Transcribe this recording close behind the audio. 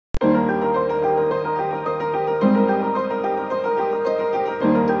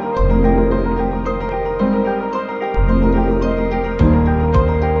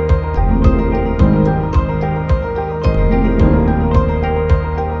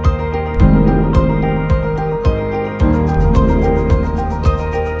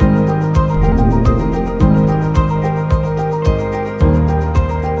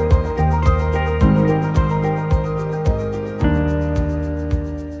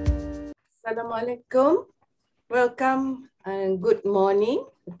Assalamualaikum. Welcome and good morning.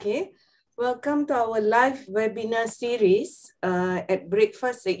 Okay. Welcome to our live webinar series at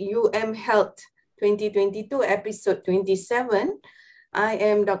Breakfast at Health 2022, episode 27. I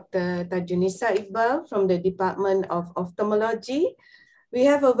am Dr. Tajunisah Iqbal from the Department of Ophthalmology. We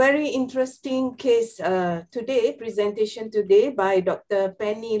have a very interesting case presentation today by Dr.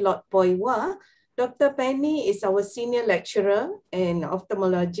 Penny Lott Pooi. Dr. Penny is our senior lecturer and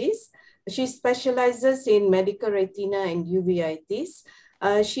ophthalmologist. She specializes in medical retina and uveitis.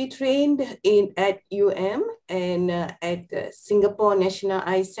 She trained at and at Singapore National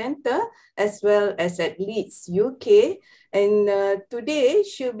Eye Centre, as well as at Leeds, UK. And today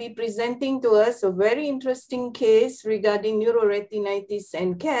she'll be presenting to us a very interesting case regarding neuroretinitis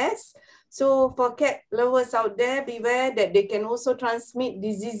and cats. So for cat lovers out there, beware that they can also transmit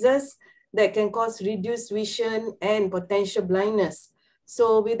diseases that can cause reduced vision and potential blindness.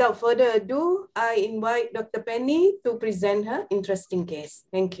 So without further ado, I invite Dr. Penny to present her interesting case.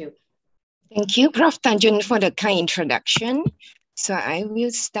 Thank you. Thank you, Prof. Tajun, for the kind introduction. So I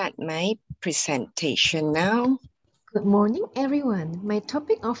will start my presentation now. Good morning, everyone. My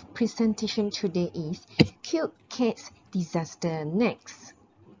topic of presentation today is Cute Cats Disaster Next.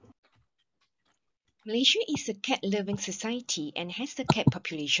 Malaysia is a cat-loving society and has a cat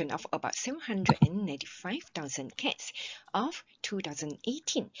population of about 795,000 cats of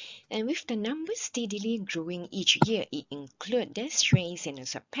 2018. And with the numbers steadily growing each year, it includes the strays and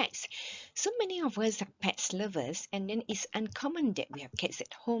also pets. So many of us are pets lovers, and then it's uncommon that we have cats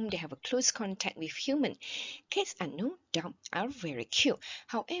at home. They have a close contact with humans. Cats are no doubt are very cute.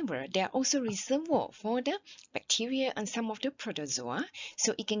 However, they are also reservoir for the bacteria and some of the protozoa,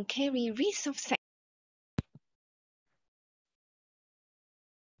 so it can carry risk of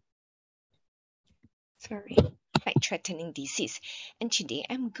life-threatening disease. And today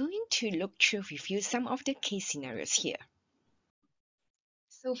I'm going to look through with you some of the case scenarios here.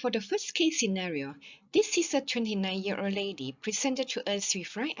 So for the first case scenario, this is a 29-year-old lady presented to us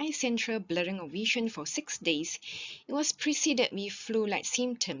with right eye central blurring of vision for 6 days. It was preceded with flu-like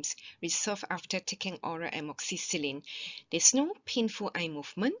symptoms resolved after taking oral amoxicillin. There's no painful eye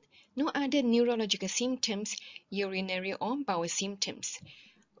movement, no other neurological symptoms, urinary or bowel symptoms.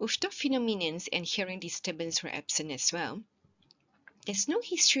 Ushtop phenomena and hearing disturbance were absent as well. There's no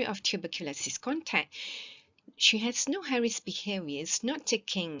history of tuberculosis contact. She has no high-risk behaviors, not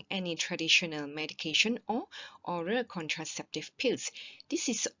taking any traditional medication or oral contraceptive pills. This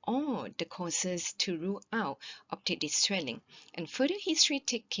is all the causes to rule out optic disc swelling. And further history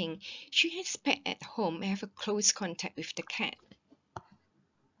taking, she has pet at home and have a close contact with the cat.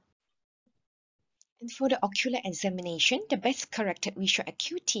 And for the ocular examination, the best corrected visual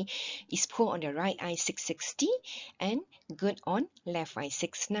acuity is poor on the right eye 660 and good on left eye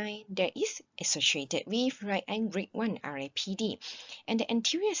 69. That is associated with right eye grade 1 RAPD. And the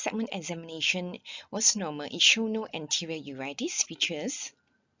anterior segment examination was normal. It showed no anterior uveitis features.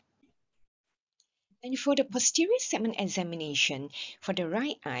 And for the posterior segment examination, for the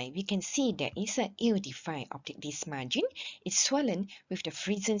right eye, we can see there is an ill-defined optic disc margin. It's swollen with the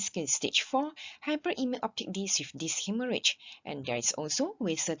Friesen scale stage 4, hyperemic optic disc with disc hemorrhage. And there is also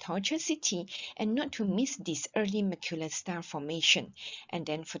vessel tortuosity, and not to miss this early macular star formation. And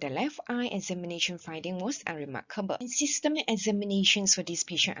then for the left eye, examination finding was unremarkable. And systemic examinations for this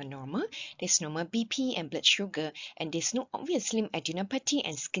patient are normal. There's normal BP and blood sugar, and there's no obvious limb adenopathy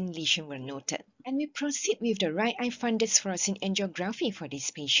and skin lesion were noted. And we proceed with the right eye fundus fluorescein angiography for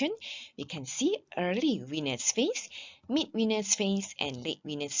this patient. We can see early venous phase, mid venous phase, and late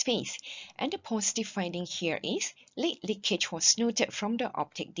venous phase. And the positive finding here is late leakage was noted from the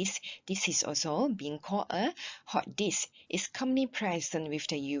optic disc. This is also being called a hot disc. It's commonly present with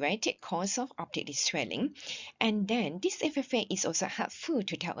the uveitic cause of optic disc swelling. And then this FFA is also helpful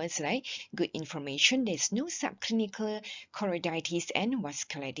to tell us like good information. There's no subclinical choroiditis and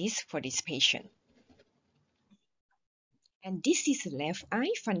vasculitis for this patient. And this is the left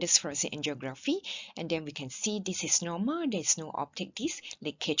eye fundus fluorescein angiography, and then we can see this is normal. There's no optic disc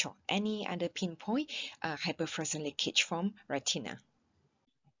leakage or any other pinpoint hyperfluorescent leakage from retina.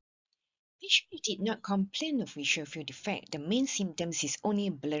 Patient did not complain of visual field defect. The main symptoms is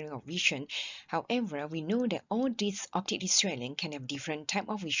only blurring of vision. However, we know that all these optic disc swelling can have different type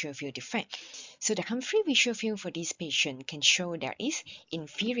of visual field defect. So the Humphrey visual field for this patient can show there is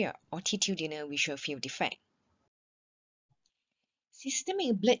inferior altitudinal visual field defect.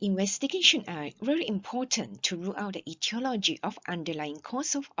 Systemic blood investigations are very important to rule out the etiology of underlying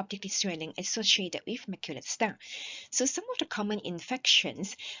cause of optic swelling associated with macular star. So some of the common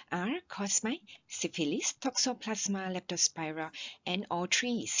infections are caused by syphilis, toxoplasma, leptospira, and all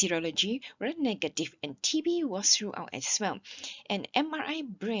three serology were negative, and TB was ruled out as well. An MRI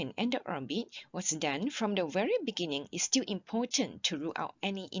brain and the orbit was done from the very beginning. Is still important to rule out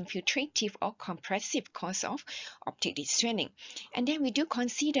any infiltrative or compressive cause of optic swelling. And then we do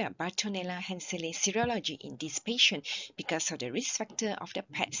consider Bartonella henselae serology in this patient because of the risk factor of the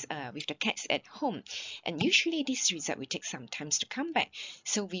pets with the cats at home. And usually this result will take some time to come back.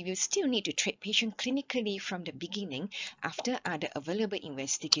 So we will still need to treat patient clinically from the beginning after other available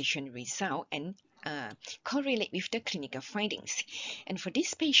investigation result and correlate with the clinical findings. And for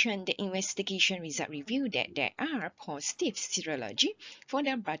this patient, the investigation result revealed that there are positive serology for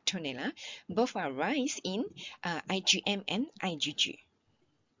the Bartonella. Both are rise in IgM and IgG.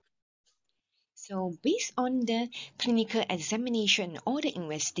 So based on the clinical examination or the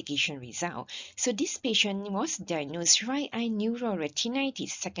investigation result, so this patient was diagnosed right eye neuroretinitis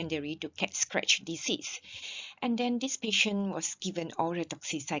secondary to cat scratch disease. And then this patient was given oral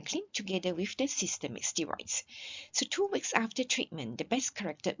doxycycline together with the systemic steroids. So 2 weeks after treatment, the best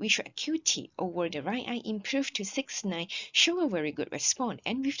corrected visual acuity over the right eye improved to 6/9, show a very good response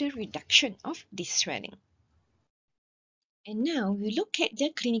and with the reduction of this swelling. And now we look at the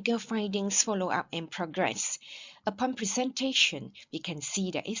clinical findings, follow-up and progress. Upon presentation, we can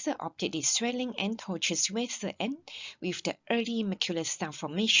see there is an optic swelling and tortuous vessel and with the early macular star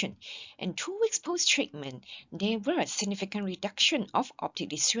formation. And 2 weeks post-treatment, there were a significant reduction of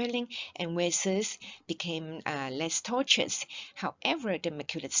optic swelling and vessels became less tortuous. However, the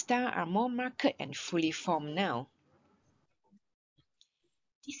macular star are more marked and fully formed now.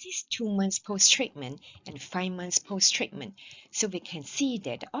 This is 2 months post-treatment and 5 months post-treatment. So we can see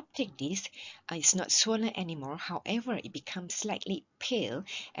that the optic disc is not swollen anymore. However, it becomes slightly pale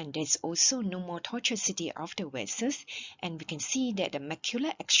and there's also no more tortuosity of the vessels. And we can see that the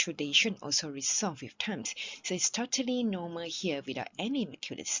macular extrudation also resolved with time. So it's totally normal here without any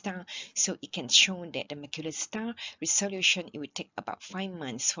macular star. So it can show that the macular star resolution, it will take about 5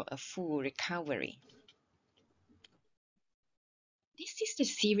 months for a full recovery. This is the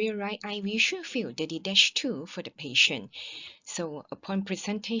serial right eye visual field, the D-2 for the patient. So upon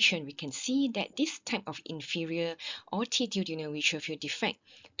presentation, we can see that this type of inferior ortitudinal visual field defect,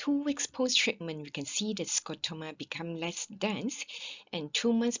 2 weeks post-treatment, we can see the scotoma become less dense, and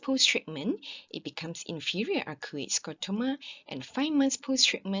 2 months post-treatment, it becomes inferior arcuate scotoma, and 5 months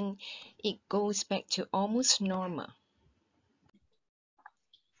post-treatment, it goes back to almost normal.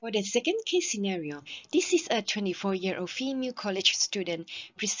 For the second case scenario, this is a 24-year-old female college student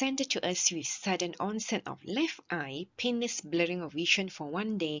presented to us with sudden onset of left eye, painless blurring of vision for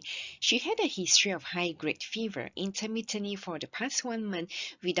 1 day. She had a history of high-grade fever intermittently for the past 1 month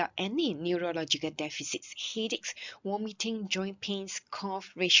without any neurological deficits, headaches, vomiting, joint pains,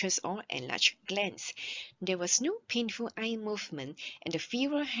 cough, rashes, or enlarged glands. There was no painful eye movement, and the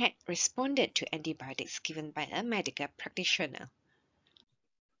fever had responded to antibiotics given by a medical practitioner.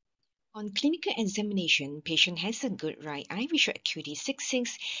 On clinical examination, patient has a good right eye visual acuity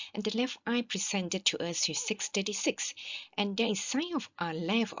 6/6 and the left eye presented to us with 6/36, and there is sign of a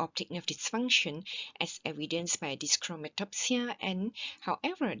left optic nerve dysfunction as evidenced by dyschromatopsia, and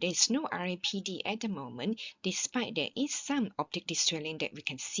however there is no RAPD at the moment despite there is some optic swelling that we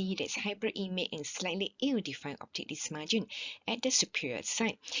can see that's hyperemic and slightly ill-defined optic disc margin at the superior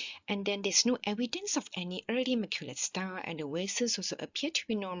side. And then there's no evidence of any early macular star, and the vessels also appear to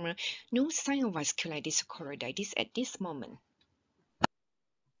be normal. No sign of vasculitis or choroiditis at this moment.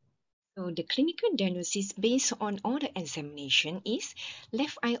 So the clinical diagnosis based on all the examination is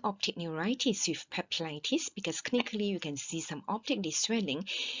left eye optic neuritis with papillitis, because clinically you can see some optic swelling,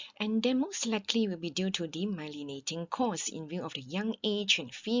 and then most likely will be due to demyelinating cause in view of the young age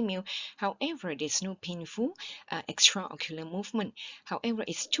and female. However, there's no painful extraocular movement. However,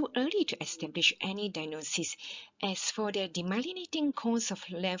 it's too early to establish any diagnosis. As for the demyelinating cause of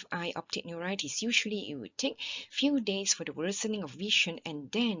left eye optic neuritis, usually it would take few days for the worsening of vision,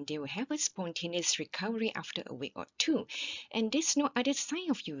 and then they will have a spontaneous recovery after a week or 2. And there's no other sign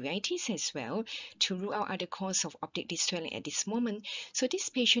of uveitis as well to rule out other cause of optic swelling at this moment. So this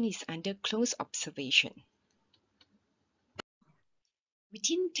patient is under close observation.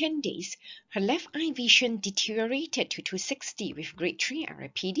 Within 10 days, her left eye vision deteriorated to 260 with grade 3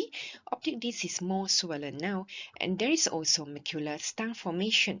 RPD. Optic disc is more swollen now, and there is also macular star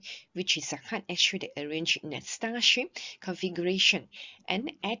formation, which is a hard extrude arranged in a star-shaped configuration.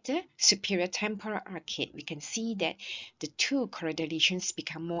 And at the superior temporal arcade, we can see that the two choroidal lesions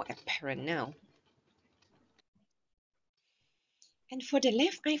become more apparent now. And for the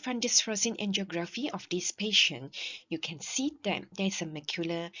left eye fundus fluorescein angiography of this patient, you can see that there is a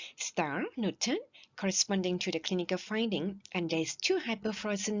macular star noted corresponding to the clinical finding, and there is two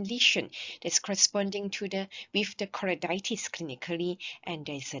hyperfluorescent lesion that's corresponding to with the choroiditis clinically, and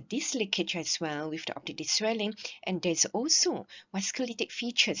there is a disc leakage as well with the optic disc swelling, and there's also vasculitic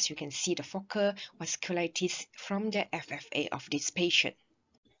features. You can see the focal vasculitis from the FFA of this patient.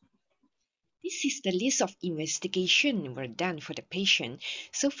 This is the list of investigation were done for the patient.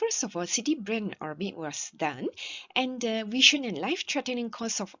 So first of all, CT brain orbit was done, and the vision and life-threatening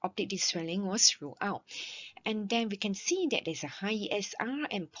cause of optic disc swelling was ruled out. And then we can see that there's a high ESR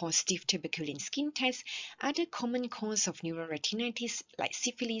and positive tuberculin skin test. Other common cause of neuroretinitis like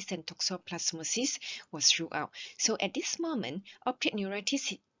syphilis and toxoplasmosis was ruled out. So at this moment, optic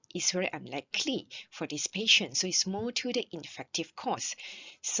neuritis is very unlikely for this patient. So it's more to the infective cause.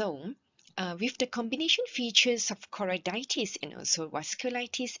 So with the combination features of choroiditis and also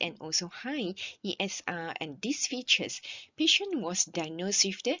vasculitis and also high ESR and these features, patient was diagnosed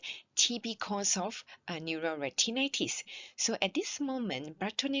with the TB cause of neuroretinitis. So at this moment,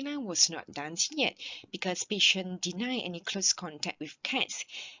 Bartonella was not done yet because patient denied any close contact with cats.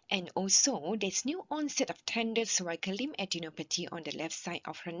 And also, there's new onset of tender cervical limb adenopathy on the left side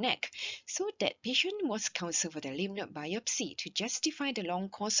of her neck. So that patient was counseled for the lymph node biopsy to justify the long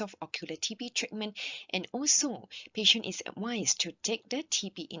course of ocular TB treatment, and also patient is advised to take the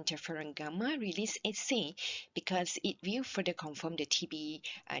TB interferon gamma release assay because it will further confirm the TB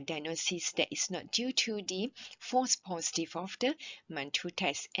diagnosis that is not due to the false positive of the Mantoux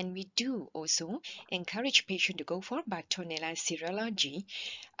test. And we do also encourage patient to go for Bartonella serology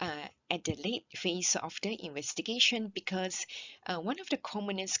at the late phase of the investigation because one of the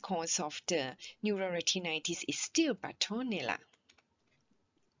commonest cause of the neuroretinitis is still Bartonella.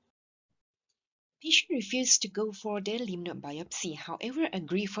 Patient refused to go for the lymph node biopsy, however,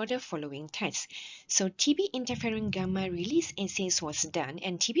 agreed for the following tests. So TB interferon gamma release assays was done,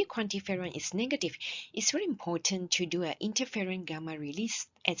 and TB quantiferon is negative. It's very important to do an interferon gamma release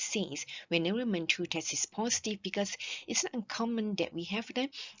assays whenever Mantoux test is positive because it's not uncommon that we have the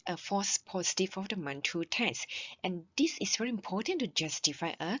false positive of the Mantoux test, and this is very important to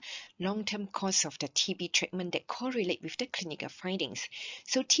justify a long-term course of the TB treatment that correlate with the clinical findings.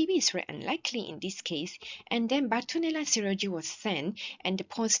 So TB is very unlikely in this case, and then Bartonella serology was sent, and the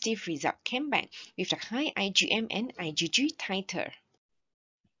positive result came back with a high IgM and IgG titer.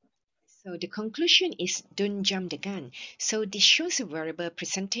 So the conclusion is don't jump the gun. So this shows a variable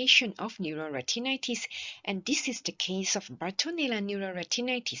presentation of neuroretinitis, and this is the case of Bartonella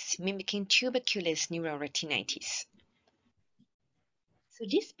neuroretinitis mimicking tuberculous neuroretinitis. So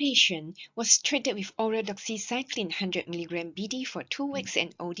this patient was treated with oral doxycycline 100 mg BD for 2 weeks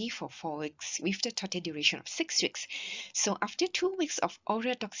and OD for 4 weeks with the total duration of 6 weeks. So after 2 weeks of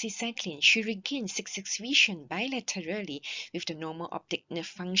oral doxycycline, she regained 6/6 vision bilaterally with the normal optic nerve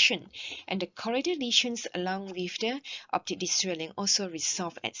function. And the choroidal lesions along with the optic disc swelling also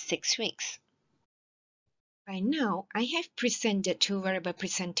resolved at 6 weeks. By now, I have presented two variable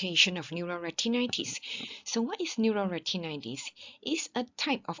presentation of neuroretinitis. So what is neuroretinitis? It's a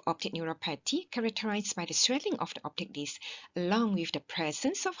type of optic neuropathy characterized by the swelling of the optic disc along with the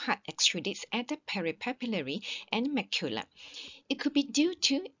presence of hard exudates at the peripapillary and macula. It could be due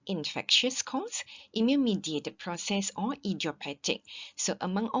to infectious cause, immune-mediated process, or idiopathic. So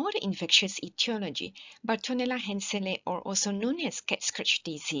among all the infectious etiology, Bartonella henselae, or also known as cat scratch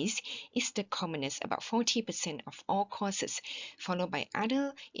disease, is the commonest, about 40% of all causes, followed by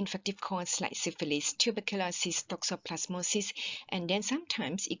other infective causes like syphilis, tuberculosis, toxoplasmosis, and then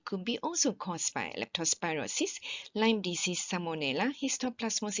sometimes it could be also caused by leptospirosis, Lyme disease, salmonella,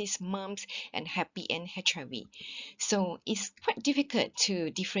 histoplasmosis, mumps, and Hep and HIV. So it's quite difficult to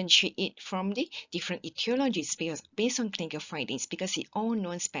differentiate it from the different etiologies based on clinical findings because it's all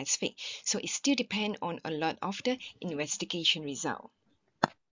non-specific. So it still depends on a lot of the investigation result.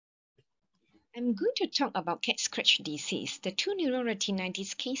 I'm going to talk about cat scratch disease. The two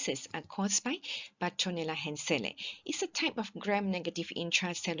neuroretinitis cases are caused by Bartonella henselae. It's a type of gram-negative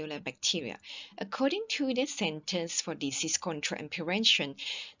intracellular bacteria. According to the Centers for Disease Control and Prevention,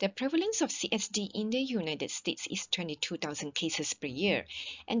 the prevalence of CSD in the United States is 22,000 cases per year,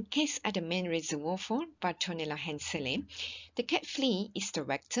 and cats are the main reservoir for Bartonella henselae. The cat flea is the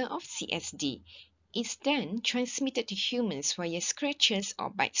vector of CSD. It's then transmitted to humans via scratches or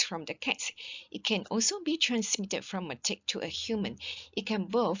bites from the cats. It can also be transmitted from a tick to a human. It can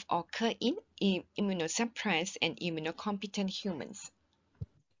both occur in immunosuppressed and immunocompetent humans.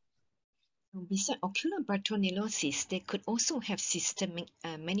 Besides ocular bartonellosis, they could also have systemic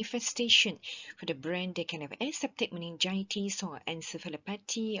manifestation. For the brain, they can have aseptic meningitis or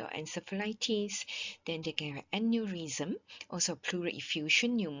encephalopathy or encephalitis. Then they can have aneurysm, also pleural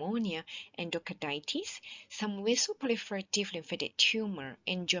effusion, pneumonia, endocarditis, some vasoproliferative lymphatic tumor,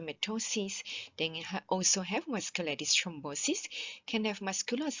 angiomatosis. They also have vasculitis thrombosis, can have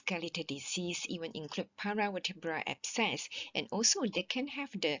musculoskeletal disease, even include paravertebral abscess, and also they can have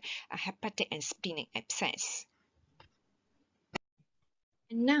the hepatic and splenic abscess.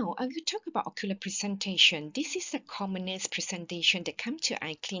 And now I will talk about ocular presentation. This is the commonest presentation that comes to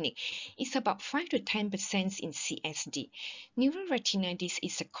eye clinic. It's about 5 to 10% in CSD. Neuroretinitis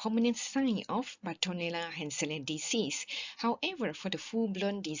is the commonest sign of Bartonella henselae disease. However, for the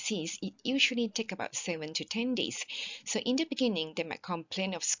full-blown disease, it usually takes about 7 to 10 days. So in the beginning, they might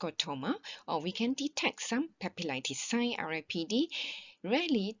complain of scotoma, or we can detect some papillitis sign, RIPD.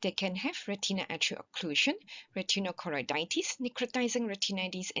 Rarely, they can have retinal artery occlusion, retinochoroiditis, necrotizing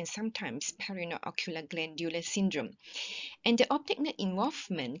retinitis, and sometimes paranoid-ocular glandular syndrome. And the optic nerve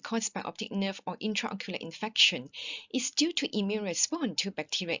involvement caused by optic nerve or intraocular infection is due to immune response to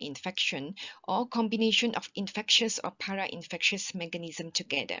bacterial infection or combination of infectious or para-infectious mechanism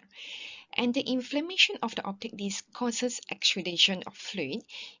together. And the inflammation of the optic disc causes exudation of fluid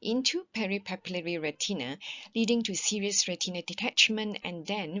into peripapillary retina, leading to serious retina detachment and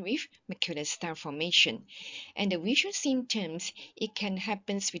then with macular star formation. And the visual symptoms, it can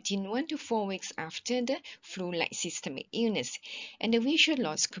happen within 1 to 4 weeks after the flu-like systemic illness. And the visual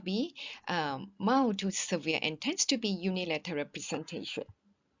loss could be mild to severe and tends to be unilateral presentation.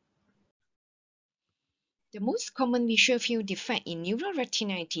 The most common visual field defect in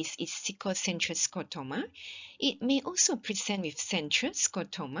neuroretinitis is cycocentral scotoma. It may also present with central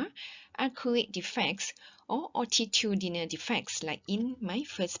scotoma, arcuate defects, or attitudinal defects like in my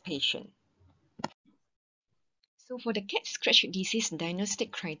first patient. So for the cat scratch disease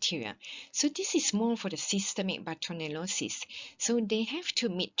diagnostic criteria, so this is more for the systemic bartonellosis. So they have to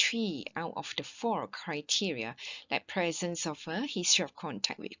meet 3 out of the 4 criteria, like presence of a history of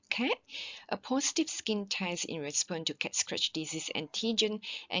contact with cat, a positive skin test in response to cat scratch disease antigen,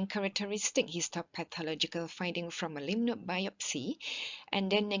 and characteristic histopathological finding from a lymph node biopsy,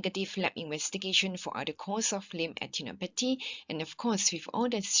 and then negative lab investigation for other cause of limb retinopathy, and of course with all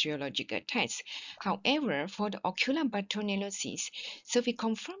the serological tests. However, for the ocular bartonellosis, so we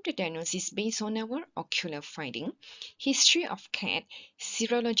confirm the diagnosis based on our ocular finding, history of cat,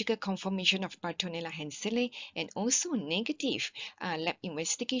 serological confirmation of Bartonella henselae, and also negative lab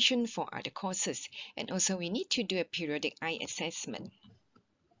investigation for other causes. And also we need to do a periodic eye assessment.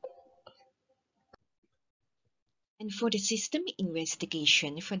 And for the systemic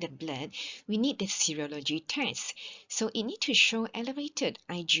investigation for the blood, we need the serology test. So it needs to show elevated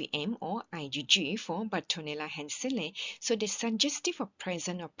IgM or IgG for Bartonella henselae, so the suggestive of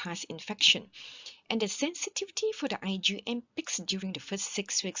present or past infection. And the sensitivity for the IgM peaks during the first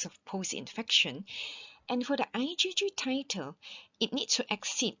 6 weeks of post-infection. And for the IgG titer, it needs to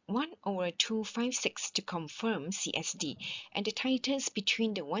exceed 1/256 to confirm CSD, and the titers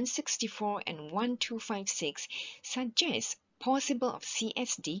between the 164 and 1/256 suggest possible of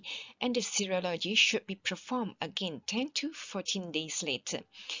CSD, and the serology should be performed again 10 to 14 days later.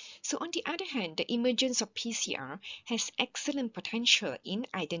 So on the other hand, the emergence of PCR has excellent potential in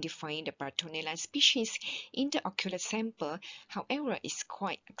identifying the Bartonella species in the ocular sample. However, it's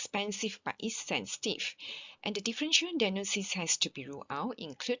quite expensive but is sensitive. And the differential diagnosis has to be ruled out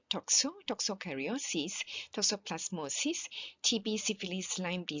include toxocariosis, toxoplasmosis, TB, syphilis,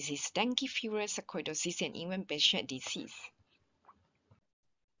 Lyme disease, dengue fever, sarcoidosis, and even Behçet disease.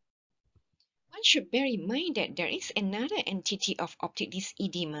 One should bear in mind that there is another entity of optic disc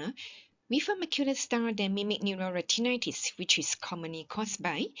edema with a macular star that mimic neuroretinitis, which is commonly caused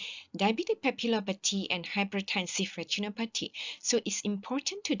by diabetic papillopathy and hypertensive retinopathy. So it's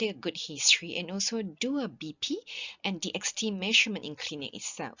important to take a good history and also do a BP and DXT measurement in clinic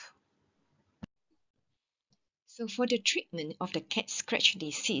itself. So for the treatment of the cat scratch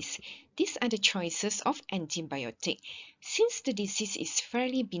disease, these are the choices of antibiotic. Since the disease is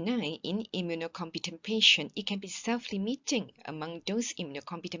fairly benign in immunocompetent patients, it can be self-limiting among those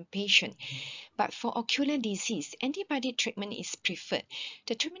immunocompetent patients. But for ocular disease, antibiotic treatment is preferred.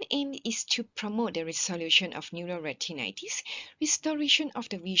 The treatment aim is to promote the resolution of neuroretinitis, restoration of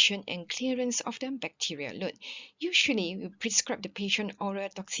the vision, and clearance of the bacterial load. Usually, we prescribe the patient oral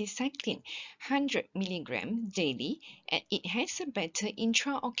doxycycline, 100 mg daily, and it has a better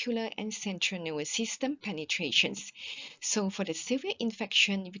intraocular and central nervous system penetrations. So for the severe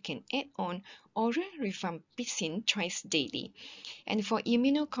infection, we can add on oral rifampicin twice daily. And for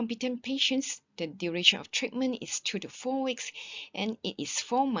immunocompetent patients, the duration of treatment is 2 to 4 weeks, and it is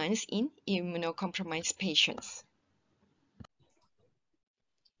 4 months in immunocompromised patients.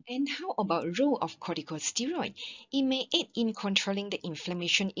 And how about role of corticosteroid? It may aid in controlling the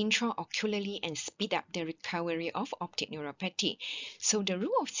inflammation intraocularly and speed up the recovery of optic neuropathy. So the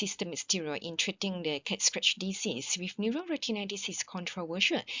role of systemic steroid in treating the cat scratch disease with neuroretinitis is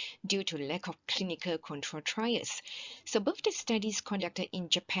controversial due to lack of clinical control trials. So both the studies conducted in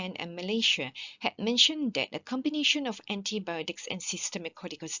Japan and Malaysia had mentioned that a combination of antibiotics and systemic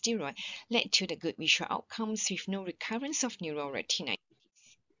corticosteroid led to the good visual outcomes with no recurrence of neuroretinitis.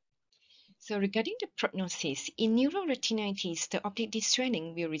 So regarding the prognosis, in neuroretinitis, the optic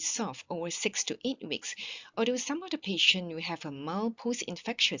deswelling will resolve over 6 to 8 weeks, although some of the patients will have a mild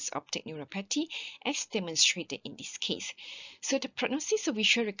post-infectious optic neuropathy as demonstrated in this case. So the prognosis of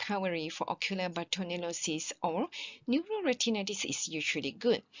visual recovery for ocular batonellosis or neuroretinitis is usually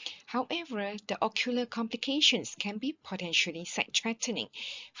good. However, the ocular complications can be potentially sight-threatening.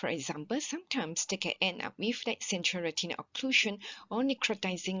 For example, sometimes they can end up with like central retina occlusion or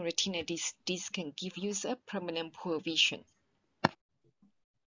necrotizing retinitis. This can give you a permanent poor vision.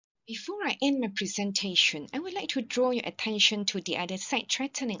 Before I end my presentation, I would like to draw your attention to the other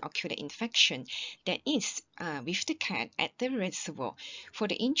sight-threatening ocular infection that is with the cat at the reservoir. For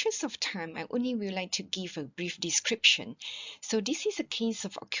the interest of time, I only would like to give a brief description. So this is a case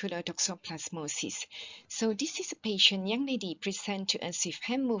of ocular toxoplasmosis. So this is a patient, young lady, present to us with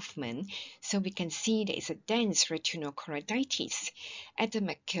hand movement. So we can see there is a dense retinochoroiditis at the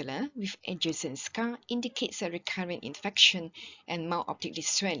macula with adjacent scar indicates a recurrent infection and mild optic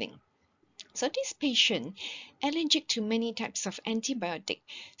swelling. So this patient allergic to many types of antibiotic.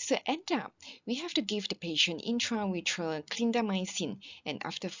 So end up, we have to give the patient intravitreal clindamycin, and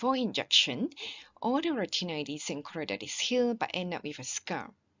after 4 injections, all the retinitis and choroiditis heal but end up with a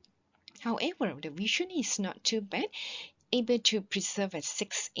scar. However, the vision is not too bad, able to preserve at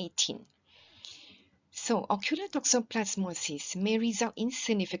 6/18. So ocular toxoplasmosis may result in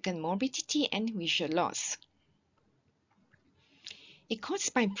significant morbidity and visual loss. It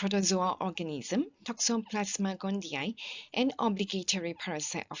caused by protozoa organism, Toxoplasma gondii, an obligatory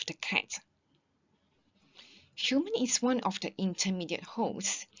parasite of the cat. Human is one of the intermediate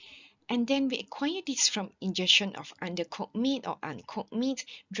hosts, and then we acquire this from ingestion of undercooked meat or uncooked meat,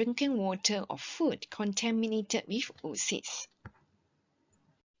 drinking water or food contaminated with oocysts.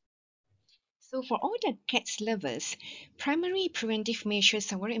 So for all the cats lovers, primary preventive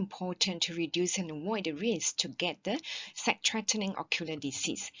measures are very important to reduce and avoid the risk to get the sight-threatening ocular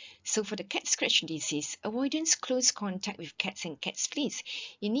disease. So for the cat scratch disease, avoidance close contact with cats and cat fleas.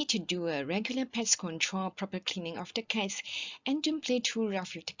 You need to do a regular pest control, proper cleaning of the cats, and don't play too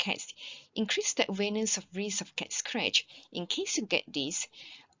rough with the cats. Increase the awareness of risk of cat scratch. In case you get this,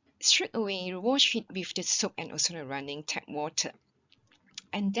 straight away wash it with the soap and also the running tap water.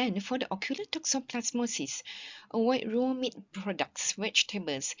 And then for the ocular toxoplasmosis, avoid raw meat products,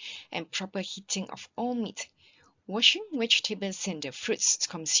 vegetables, and proper heating of all meat. Washing vegetables and the fruits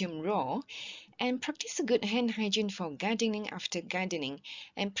consumed raw, and practice a good hand hygiene for gardening after gardening,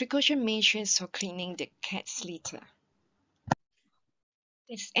 and precaution measures for cleaning the cat's litter.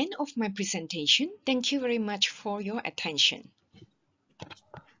 That's the end of my presentation. Thank you very much for your attention.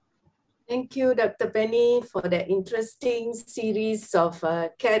 Thank you, Dr. Penny, for the interesting series of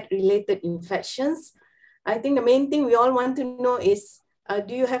cat-related infections. I think the main thing we all want to know is,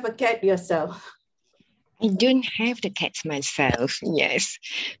 do you have a cat yourself? I don't have the cats myself, yes.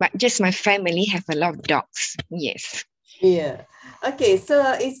 But just my family have a lot of dogs, yes. Yeah. Okay,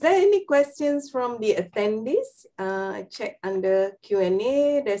 so is there any questions from the attendees? I check under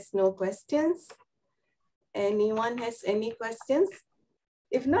Q&A, there's no questions. Anyone has any questions?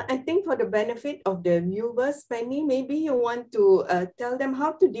 If not, I think for the benefit of the viewers, Penny, maybe you want to tell them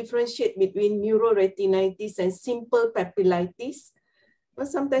how to differentiate between neuroretinitis and simple papillitis. Well,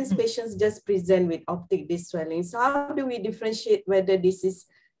 sometimes patients just present with optic swelling. So how do we differentiate whether this is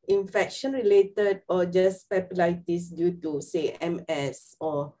infection related or just papillitis due to, say, MS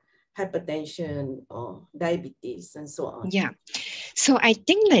or hypertension or diabetes and so on. Yeah. So I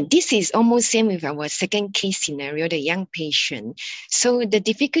think that this is almost same with our second case scenario, the young patient. So the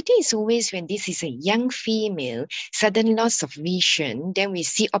difficulty is always when this is a young female, sudden loss of vision, then we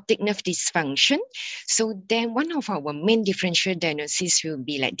see optic nerve dysfunction. So then one of our main differential diagnoses will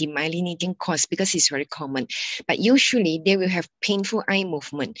be like demyelinating cause because it's very common. But usually they will have painful eye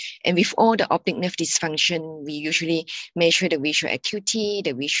movement. And with all the optic nerve dysfunction, we usually measure the visual acuity,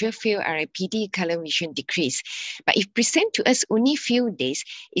 the visual field, RIPD, color vision decrease. But if present to us only few days,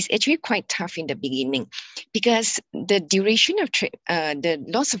 it's actually quite tough in the beginning because the duration of the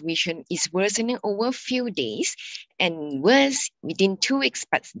loss of vision is worsening over a few days and worse within 2 weeks,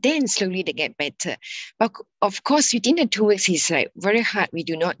 but then slowly they get better. But of course, within the 2 weeks, it's like very hard. We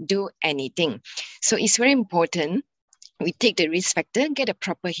do not do anything. So it's very important we take the risk factor, get a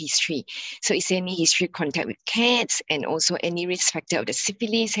proper history. So is there any history contact with cats and also any risk factor of the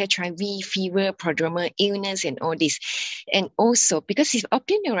syphilis, HIV, fever, prodromal illness and all this. And also because if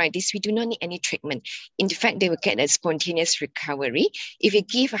optic neuritis, we do not need any treatment. In fact, they will get a spontaneous recovery. If you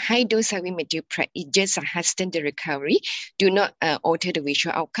give a high dose methotrexate, it just hasten the recovery, do not alter the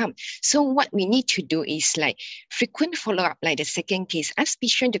visual outcome. So what we need to do is like frequent follow-up, like the second case, ask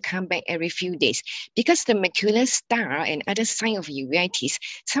patient to come back every few days because the macular star and other sign of uveitis,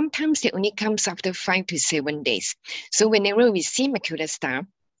 sometimes it only comes after 5 to 7 days. So whenever we see macular star,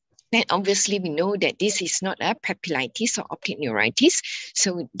 then obviously we know that this is not a papillitis or optic neuritis,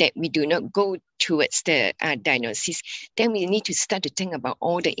 so that we do not go towards the diagnosis. Then we need to start to think about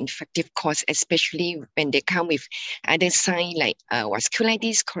all the infective cause, especially when they come with other signs like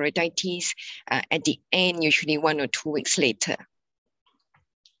vasculitis, choroiditis, at the end, usually 1 or 2 weeks later.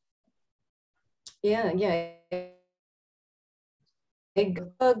 Yeah.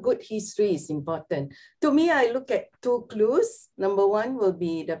 A good history is important. To me, I look at 2 clues. Number 1 will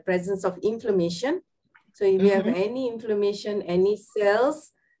be the presence of inflammation. So if you have any inflammation, any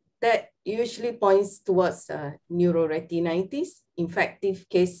cells, that usually points towards neuroretinitis, infective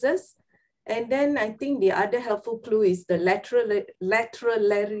cases. And then I think the other helpful clue is the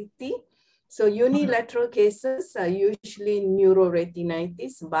laterality. So unilateral cases are usually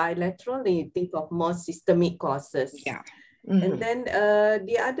neuroretinitis, bilateral, and you think of more systemic causes. Yeah. And then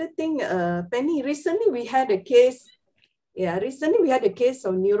the other thing, Penny, recently we had a case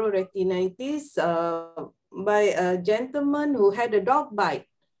of neuroretinitis by a gentleman who had a dog bite.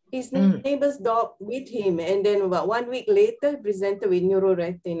 His neighbor's dog bit him, and then about 1 week later presented with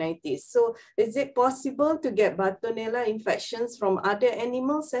neuroretinitis. So is it possible to get Bartonella infections from other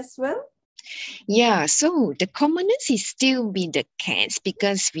animals as well? Yeah, so the commonest is still be the cats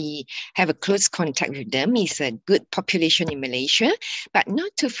because we have a close contact with them. It's a good population in Malaysia, but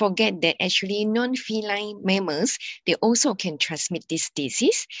not to forget that actually non-feline mammals, they also can transmit this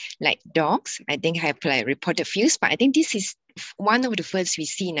disease, like dogs. I think I have reported few, but I think this is one of the first we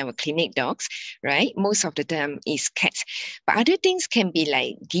see in our clinic dogs, right? Most of the time is cats. But other things can be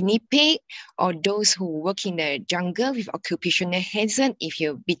like guinea pig or those who work in the jungle with occupational hazard if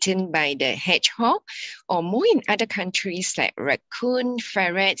you're bitten by the hedgehog, or more in other countries like raccoon,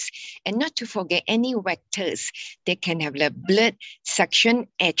 ferrets, and not to forget any vectors. They can have the blood suction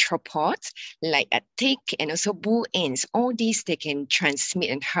arthropods like a tick and also bull ants. All these they can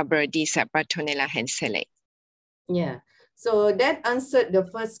transmit and harbor these Bartonella henselae. Yeah. So that answered the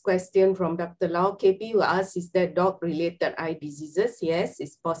first question from Dr. Lau KP, who asked, is there dog-related eye diseases? Yes,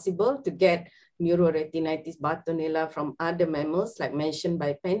 it's possible to get neuroretinitis Bartonella from other mammals, like mentioned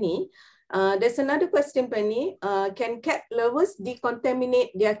by Penny. There's another question, Penny. Can cat lovers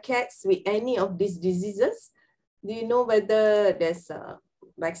decontaminate their cats with any of these diseases? Do you know whether there's a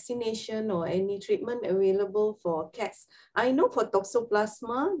vaccination or any treatment available for cats? I know for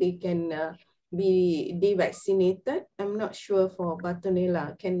toxoplasma, they can be devaccinated. I'm not sure for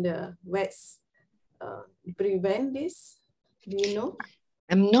Bartonella. Can the vets prevent this? Do you know?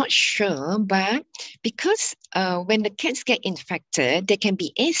 I'm not sure, but because when the cats get infected, they can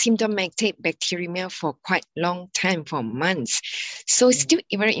be asymptomatic bacteremia for quite long time, for months. So it's still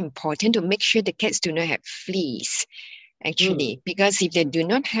very important to make sure the cats do not have fleas, actually, because if they do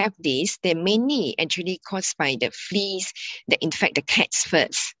not have this, they mainly actually caused by the fleas that infect the cats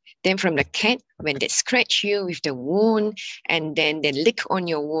first. Then from the cat, when they scratch you with the wound and then they lick on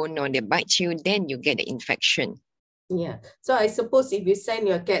your wound or they bite you, then you get the infection. Yeah. So I suppose if you send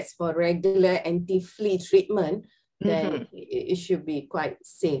your cats for regular anti-flea treatment, then it should be quite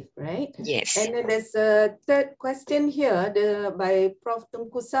safe, right? Yes. And then there's a third question here by Prof.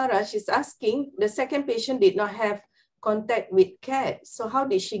 Tunku Sarah. She's asking, the second patient did not have contact with cat. So how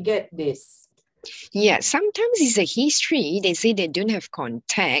did she get this? Yeah, sometimes it's a history. They say they don't have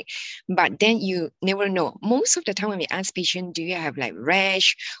contact, but then you never know. Most of the time when we ask patients, do you have like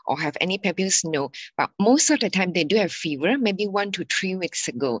rash or have any papules? No, but most of the time they do have fever, maybe 1 to 3 weeks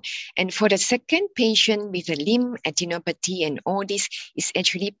ago. And for the second patient with a limb retinopathy and all this is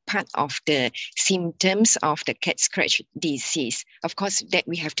actually part of the symptoms of the cat scratch disease. Of course, that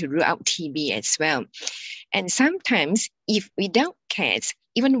we have to rule out TB as well. And sometimes if without cats,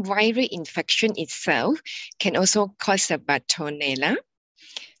 even viral infection itself can also cause a Bartonella,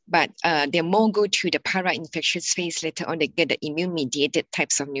 but they more go to the para-infectious phase later on. They get the immune-mediated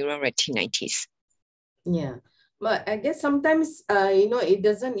types of neuroretinitis. Yeah, but I guess sometimes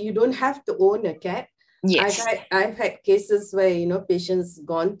you don't have to own a cat. Yes. I've had cases where patients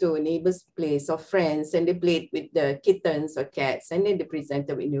gone to a neighbor's place or friends and they played with the kittens or cats and then they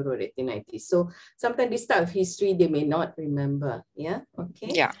presented with neuroretinitis. So sometimes this type of history they may not remember. Yeah. Okay.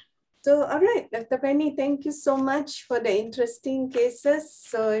 Yeah. So all right, Dr. Penny, thank you so much for the interesting cases.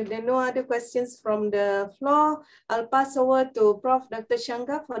 So if there are no other questions from the floor, I'll pass over to Prof. Dr.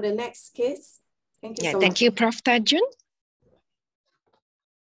 Shanga for the next case. Thank you so much. Thank you, Prof. Tajun.